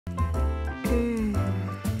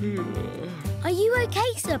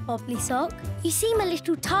okay, Sir Bobblysock? You seem a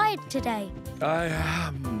little tired today. I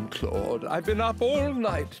am, Claude. I've been up all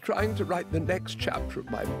night trying to write the next chapter of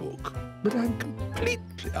my book, but I'm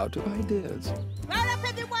completely out of ideas. Roll up,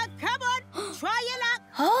 everyone! Come on! Try your luck!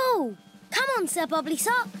 Oh! Come on, Sir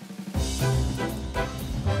Bobblysock.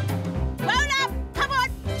 Roll up! Come on!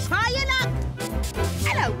 Try your luck!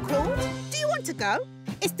 Hello, Claude. Do you want to go?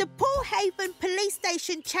 It's the Pawhaven Police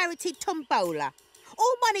Station charity Tombola.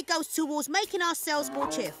 All money goes towards making ourselves more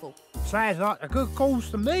cheerful. Sounds like a good cause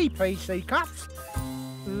to me, PC Cuffs.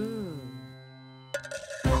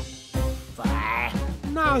 Bah,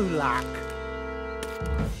 no luck.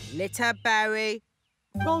 Litter, Barry.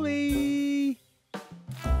 Golly.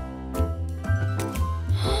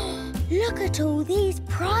 Look at all these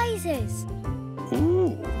prizes.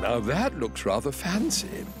 Ooh, now that looks rather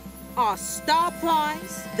fancy. Our star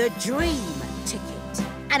prize, the Dream Ticket.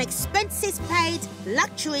 An expenses paid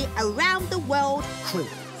luxury around the world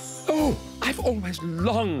cruise. Oh, I've always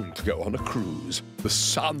longed to go on a cruise. The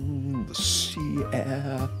sun, the sea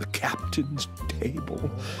air, the captain's table.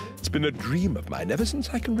 It's been a dream of mine ever since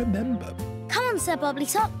I can remember. Come on, Sir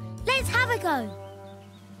Bobblysock. Let's have a go.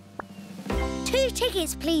 2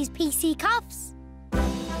 tickets, please, PC Cuffs.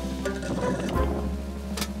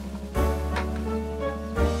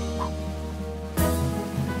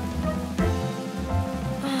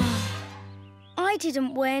 I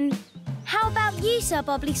didn't win. How about you, Sir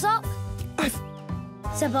Bobblysock?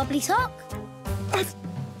 Sir Bobblysock? I've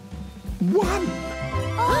won!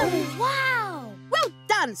 Oh, wow! Well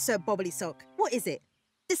done, Sir Bobblysock. What is it?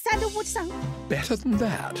 The sandalwood soap? Better than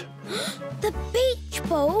that. The beach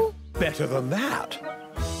ball? Better than that.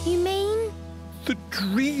 You mean? The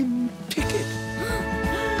Dream Ticket.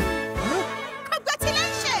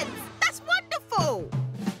 Congratulations! That's wonderful!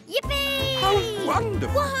 Yippee! How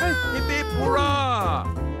wonderful! Hip, hip, hurrah!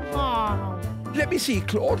 Let me see,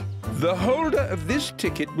 Claude. The holder of this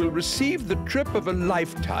ticket will receive the trip of a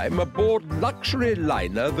lifetime aboard luxury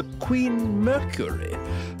liner the Queen Mercury.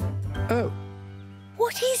 Oh.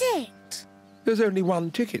 What is it? There's only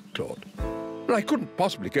one ticket, Claude. And I couldn't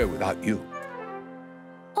possibly go without you.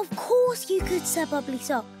 Of course you could, Sir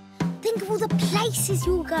Bobblysock. Think of all the places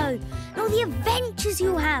you'll go, and all the adventures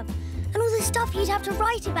you'll have, and all the stuff you'd have to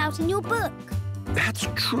write about in your book. That's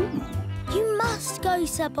true. You must go,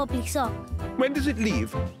 Sir Bobblysock. When does it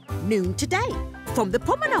leave? Noon today, from the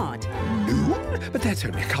promenade. Noon? But that's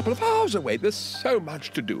only a couple of hours away. There's so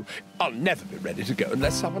much to do. I'll never be ready to go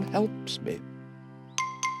unless someone helps me.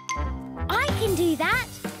 I can do that.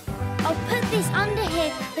 I'll put this under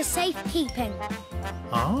here for safekeeping.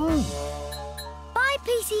 Oh. Bye,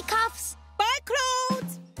 PC Cuffs. Bye, Claude!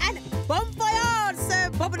 And bon voyage, Sir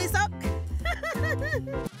Bobblysock!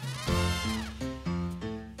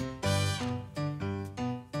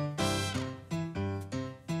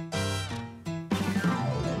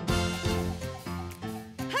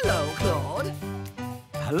 Hello, Claude.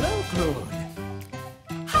 Hello, Claude.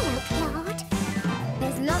 Hello, Claude.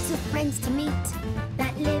 There's lots of friends to meet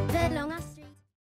that live along